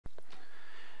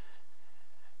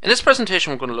In this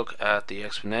presentation we're going to look at the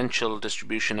exponential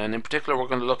distribution, and in particular we're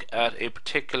going to look at a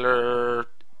particular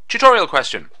tutorial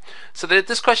question. So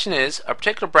this question is, a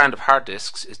particular brand of hard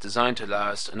disks is designed to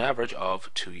last an average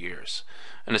of 2 years.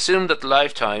 And assume that the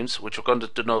lifetimes, which we're going to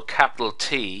denote capital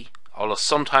T, although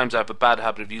sometimes I have a bad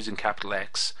habit of using capital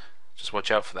X, just watch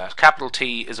out for that. Capital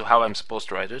T is how I'm supposed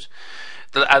to write it.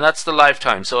 And that's the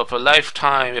lifetime. So if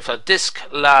a disk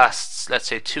lasts, let's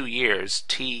say 2 years,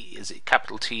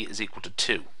 capital T is equal to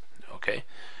 2. Okay.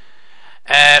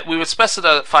 We would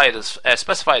specify it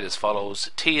as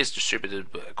follows. T is distributed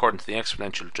according to the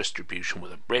exponential distribution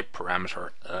with a rate parameter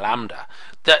lambda.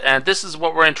 And this is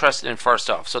what we're interested in first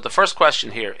off. So the first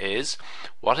question here is,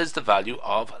 what is the value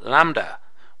of lambda?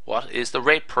 What is the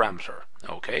rate parameter?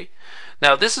 Okay.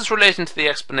 Now this is relating to the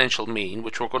exponential mean,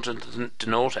 which we're going to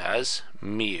denote as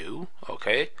mu.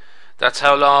 Okay. That's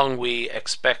how long we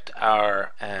expect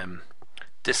our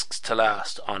disks to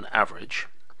last on average.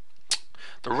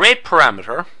 The rate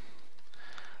parameter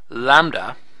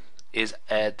lambda is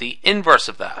the inverse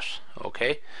of that.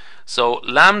 Okay, so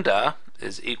lambda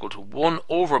is equal to 1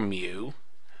 over mu,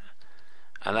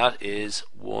 and that is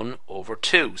 1 over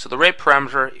 2. So the rate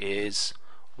parameter is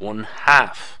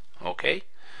 1/2. Okay,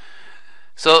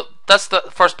 so that's the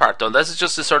first part done. This is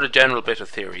just a sort of general bit of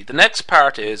theory. The next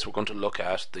part is we're going to look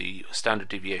at the standard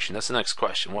deviation. That's the next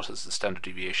question. What is the standard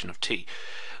deviation of t?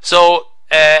 So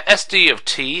SD of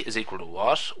t is equal to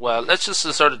what? Well, let's just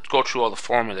sort of go through all the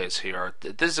formulas here.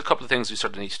 There's a couple of things we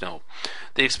sort of need to know.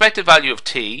 The expected value of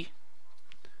t,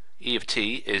 E of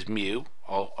t, is mu,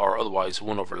 or otherwise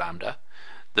 1 over lambda.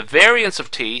 The variance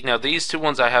of t, now these two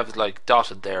ones I have like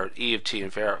dotted there, E of t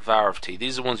and var of t,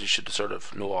 these are the ones you should sort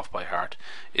of know off by heart,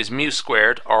 is mu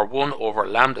squared, or 1 over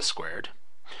lambda squared.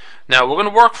 Now we're going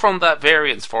to work from that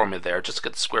variance formula there, just to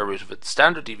get the square root of it. The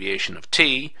standard deviation of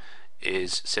t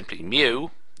is simply mu,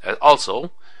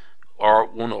 also, or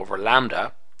 1 over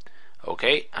lambda.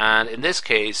 Okay, and in this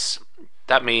case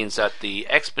that means that the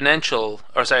exponential,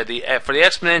 for the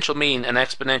exponential mean and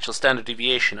exponential standard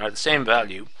deviation are the same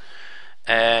value.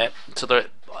 So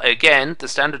again, the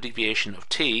standard deviation of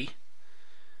t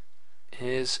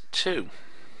is 2.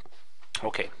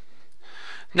 Okay,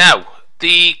 now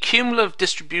the cumulative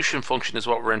distribution function is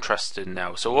what we're interested in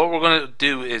now. So what we're going to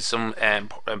do is some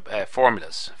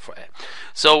formulas.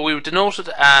 So we would denote it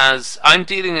as, I'm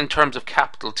dealing in terms of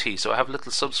capital T, so I have a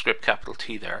little subscript capital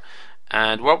T there.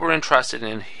 And what we're interested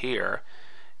in here,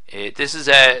 this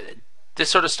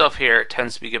sort of stuff here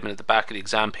tends to be given at the back of the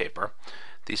exam paper,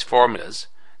 these formulas.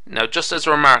 Now just as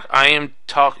a remark, I am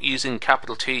using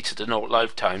capital T to denote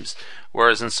lifetimes,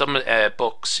 whereas in some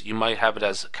books you might have it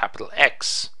as capital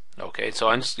X. Okay, so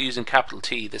I'm just using capital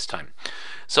T this time.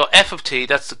 So f of t,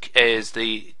 is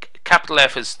the capital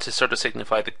F is to sort of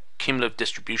signify the cumulative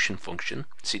distribution function,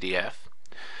 CDF,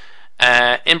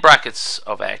 in brackets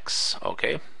of x.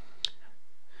 Okay,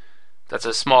 that's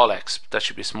a small x. That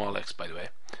should be small x, by the way.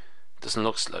 It doesn't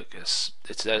look like this.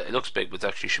 It looks big, but it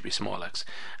actually should be small x,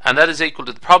 and that is equal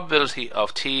to the probability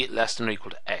of t less than or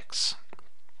equal to x.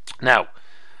 Now,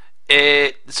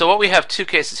 so what we have two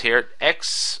cases here.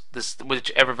 X,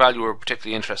 whichever value we're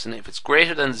particularly interested in. If it's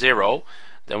greater than 0,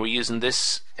 then we're using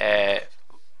this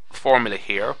formula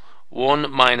here.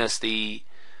 1 minus the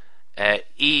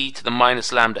e to the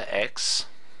minus lambda x.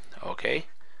 Okay.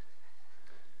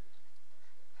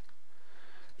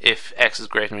 If x is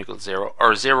greater than or equal to 0,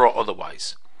 or 0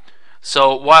 otherwise.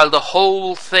 So while the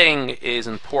whole thing is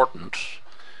important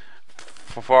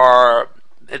for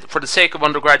the sake of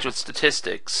undergraduate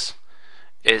statistics,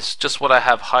 is just what I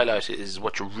have highlighted is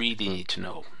what you really need to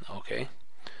know. Okay,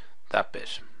 that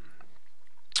bit.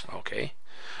 Okay,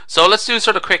 so let's do a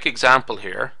sort of quick example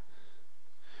here.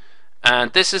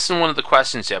 And this isn't one of the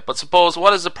questions yet, but suppose,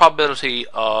 what is the probability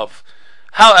of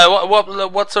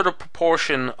what sort of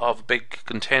proportion of a big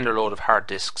container load of hard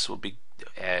disks will be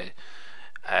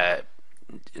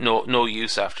no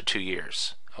use after 2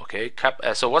 years? Okay,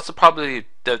 so what's the probability?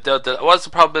 What's the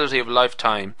probability of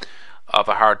lifetime of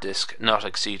a hard disk not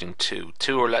exceeding 2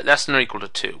 or less than or equal to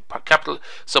 2?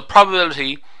 So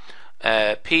probability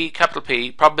capital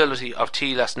P, probability of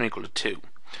t less than or equal to 2.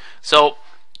 So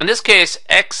in this case,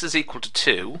 x is equal to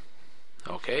 2.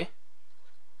 Okay,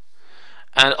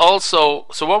 and also,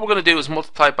 so what we're going to do is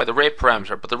multiply it by the rate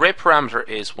parameter, but the rate parameter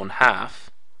is 1/2.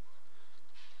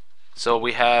 So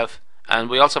we have, and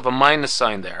we also have a minus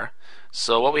sign there.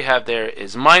 So what we have there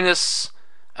is minus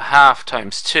 1/2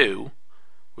 times 2,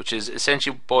 which is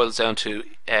essentially boils down to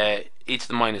e to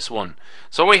the minus 1.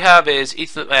 So what we have is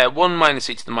 1 minus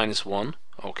e to the minus 1.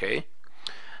 Okay,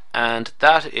 and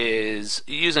that is,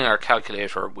 using our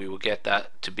calculator, we will get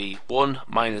that to be 1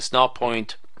 minus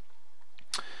 0.1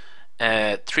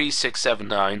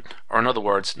 0.3679, or in other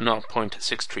words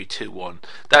 0.6321.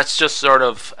 That's just sort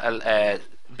of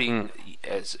being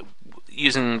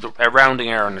using a rounding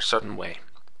error in a certain way.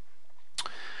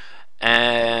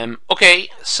 Okay,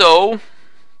 so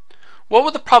what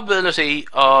would the probability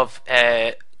of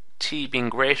t being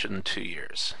greater than 2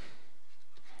 years?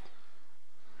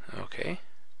 Okay,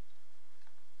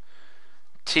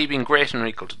 t being greater than or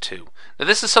equal to 2. Now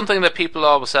this is something that people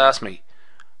always ask me.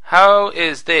 How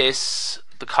is this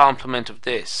the complement of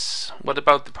this? What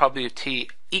about the probability of t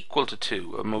equal to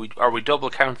 2? Are we double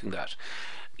counting that?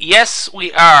 Yes,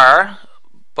 we are,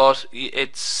 but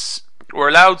we're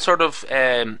allowed sort of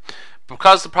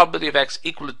because the probability of x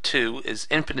equal to 2 is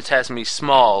infinitesimally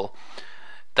small,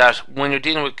 that when you're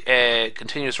dealing with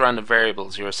continuous random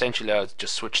variables, you're essentially allowed to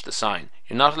just switch the sign.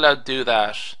 You're not allowed to do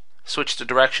that, switch the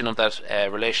direction of that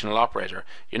relational operator.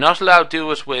 You're not allowed to do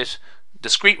it with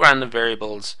discrete random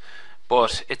variables,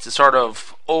 but it's a sort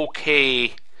of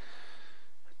okay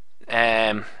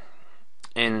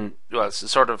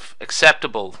it's sort of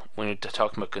acceptable when you're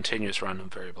talking about continuous random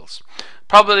variables.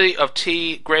 Probability of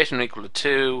t greater than or equal to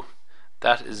 2,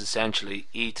 that is essentially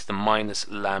e to the minus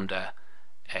lambda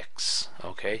x.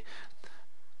 Okay,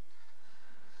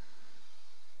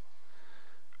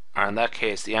 and in that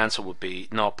case the answer would be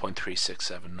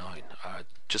 0.3679,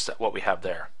 just what we have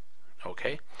there.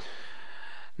 Okay,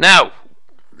 now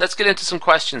let's get into some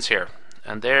questions here,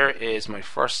 and there is my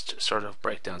first sort of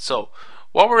breakdown. So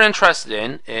what we're interested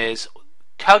in is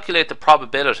calculate the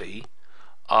probability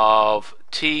of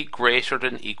t greater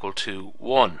than or equal to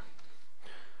 1.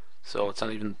 So it's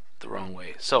not even the wrong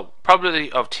way. So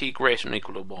probability of t greater than or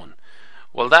equal to 1.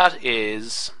 Well, that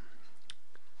is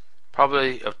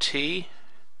probability of t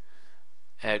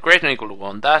greater than or equal to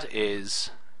 1. That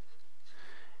is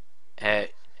the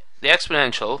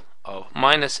exponential of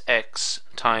minus x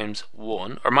times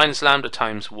 1, or minus lambda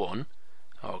times 1.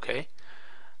 Okay,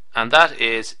 and that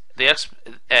is the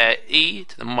e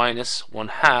to the minus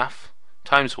 1/2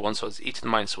 times 1, so it's e to the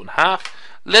minus 1/2.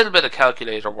 Little bit of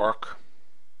calculator work.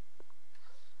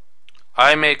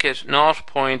 I make it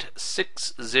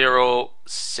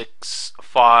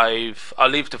 0.6065. I'll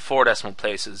leave it to 4 decimal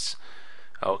places.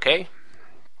 Okay.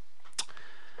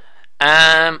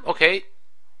 Okay,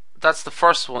 that's the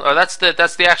first one. Or that's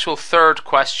the actual third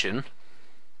question.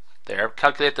 There,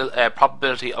 calculate the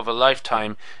probability of a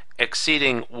lifetime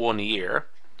exceeding 1 year.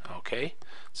 Okay,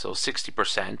 so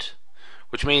 60%,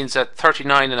 which means that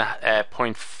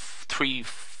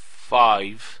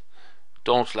 39.35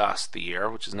 don't last the year,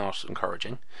 which is not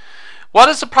encouraging. What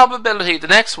is the probability? The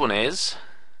next one is,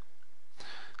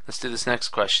 let's do this next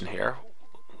question here.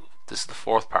 This is the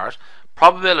fourth part.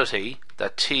 Probability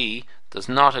that t does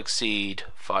not exceed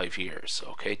 5 years.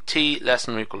 Okay, t less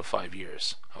than or equal to 5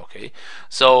 years. Okay,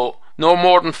 so no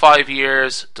more than 5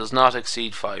 years, does not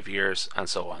exceed 5 years, and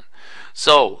so on.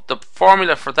 So the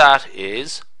formula for that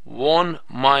is 1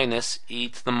 minus e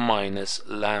to the minus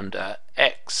lambda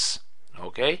x.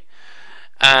 Okay,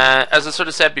 as I sort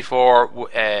of said before,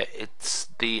 it's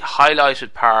the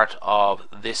highlighted part of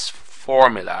this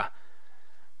formula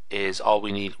is all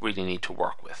we really need to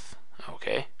work with.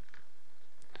 Okay,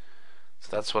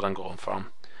 so that's what I'm going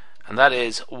from, and that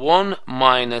is 1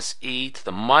 minus e to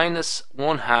the minus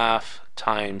 1/2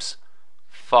 times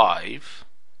 5.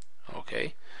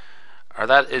 Okay, or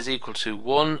that is equal to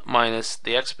 1 minus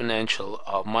the exponential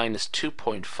of minus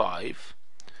 2.5,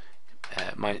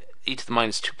 e to the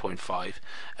minus 2.5.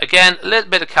 Again, a little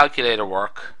bit of calculator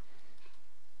work.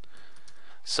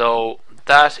 So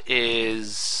that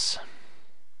is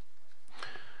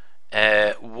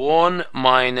 1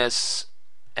 minus,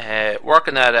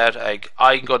 working that out,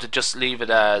 I'm going to just leave it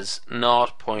as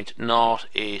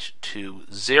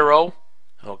 0.0820.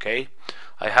 Okay,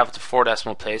 I have the 4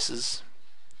 decimal places,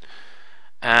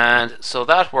 and so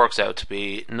that works out to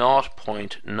be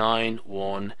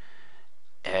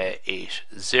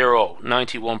 0.9180,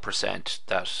 91%.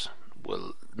 That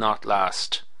will not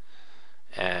last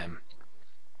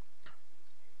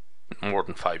more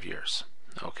than 5 years.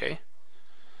 Okay,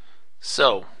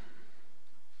 so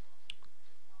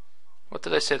what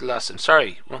did I say the last time?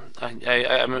 Sorry,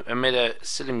 I made a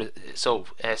silly mistake. So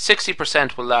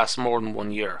 60% will last more than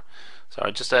 1 year.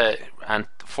 Sorry, just and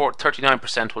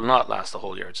 39% will not last the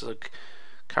whole year. Just like,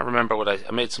 can't remember what I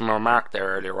made some remark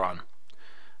there earlier on,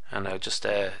 and I just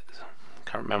can't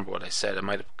remember what I said. I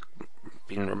might have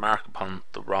been remarked upon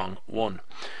the wrong one.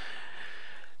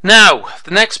 Now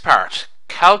the next part,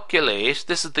 calculate.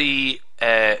 This is the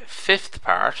fifth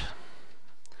part.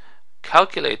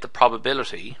 Calculate the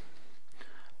probability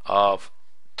of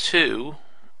 2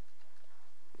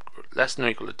 less than or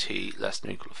equal to t less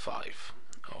than or equal to 5.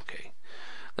 Okay.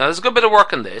 Now there's a good bit of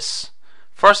work on this.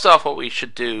 First off, what we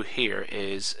should do here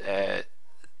is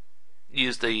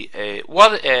use the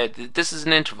this is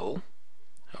an interval.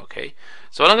 Okay.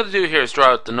 So what I'm going to do here is draw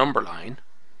out the number line.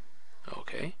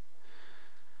 Okay.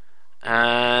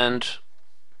 And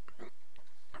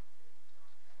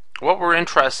what we're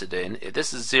interested in,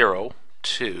 this is 0,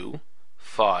 2,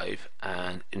 5,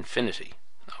 and infinity.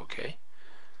 Okay.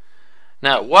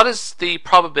 Now, what is the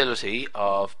probability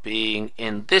of being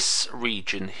in this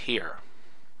region here?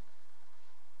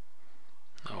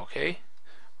 Okay.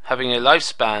 Having a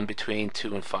lifespan between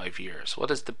 2 and 5 years.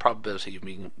 What is the probability of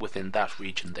being within that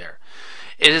region there?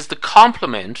 It is the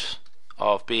complement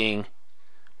of being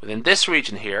within this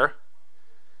region here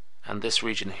and this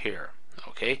region here.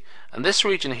 Okay. And this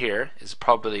region here is the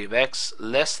probability of x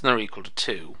less than or equal to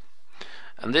 2.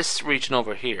 And this region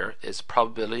over here is the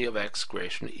probability of x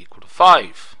greater than or equal to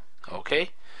 5.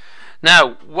 Okay.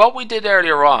 Now, what we did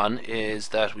earlier on is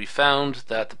that we found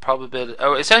that the probability,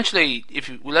 essentially,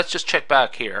 let's just check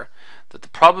back here, that the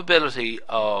probability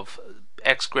of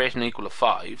x greater than or equal to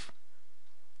 5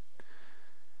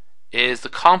 is the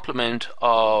complement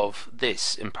of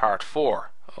this in part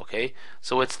 4. Okay.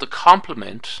 So it's the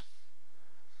complement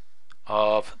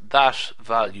of that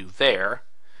value there.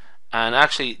 And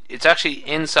actually, it's actually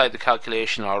inside the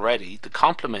calculation already. The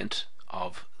complement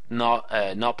of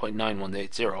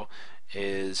 0.9180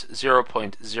 is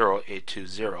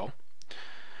 0.0820.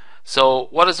 So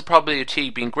what is the probability of t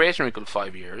being greater than or equal to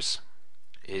 5 years?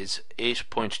 Is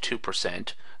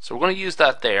 8.2%. So we're going to use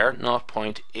that there,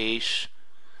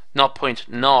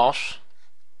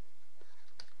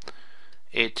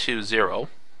 0.0820.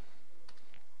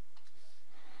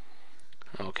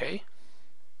 Okay.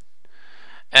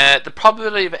 The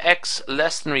probability of x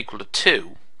less than or equal to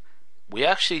 2, we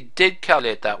actually did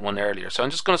calculate that one earlier, so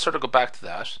I'm just going to sort of go back to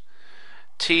that.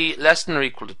 T less than or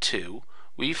equal to 2,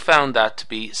 we found that to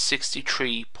be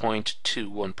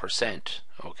 63.21%.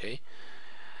 Okay,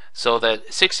 so that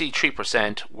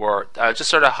 63% were, I'll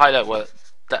just sort of highlight what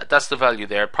that's the value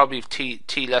there, probably of t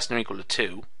less than or equal to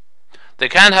 2. They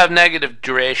can have negative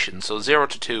duration, so 0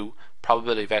 to 2,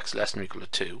 probability of x less than or equal to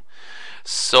 2.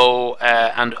 So,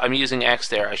 and I'm using x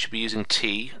there, I should be using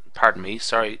t, pardon me,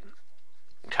 sorry,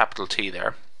 capital T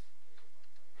there.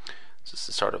 This is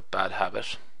a sort of bad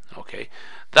habit. Okay,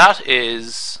 that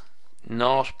is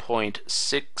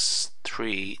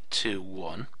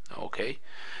 0.6321. Okay,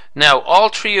 now all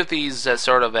three of these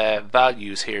sort of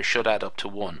values here should add up to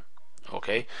 1.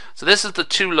 Okay, so this is the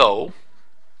too low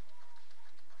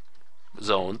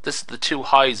zone, this is the too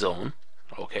high zone.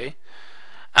 Okay,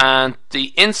 and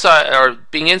the inside, or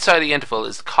being inside the interval,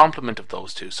 is the complement of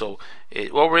those two. So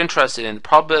what we're interested in, the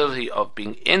probability of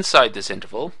being inside this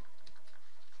interval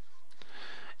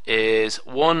is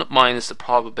 1 minus the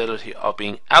probability of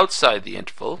being outside the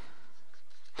interval,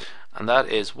 and that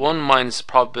is 1 minus the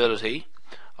probability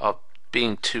of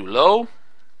being too low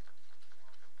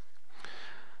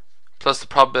plus the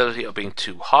probability of being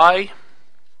too high,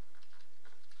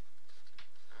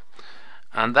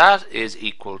 and that is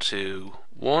equal to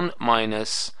 1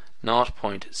 minus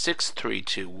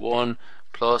 0.6321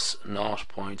 plus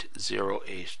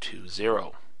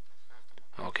 0.0820.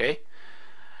 Okay,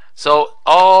 so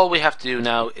all we have to do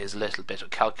now is a little bit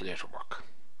of calculator work.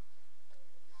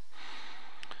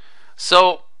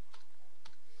 So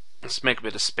let's make a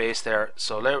bit of space there.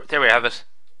 So there we have it.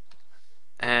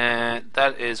 And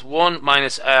that is 1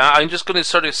 minus, I'm just going to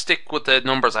sort of stick with the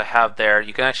numbers I have there.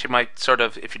 You can actually might sort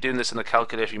of, if you're doing this in the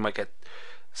calculator, you might get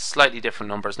slightly different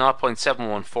numbers,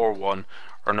 0.7141,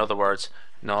 or in other words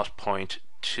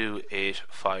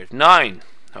 0.2859.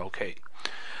 Okay,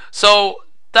 so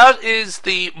that is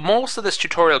the most of this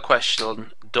tutorial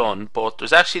question done, but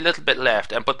there's actually a little bit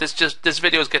left, but this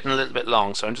video is getting a little bit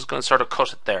long, so I'm just going to sort of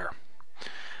cut it there.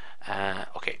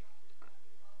 Okay.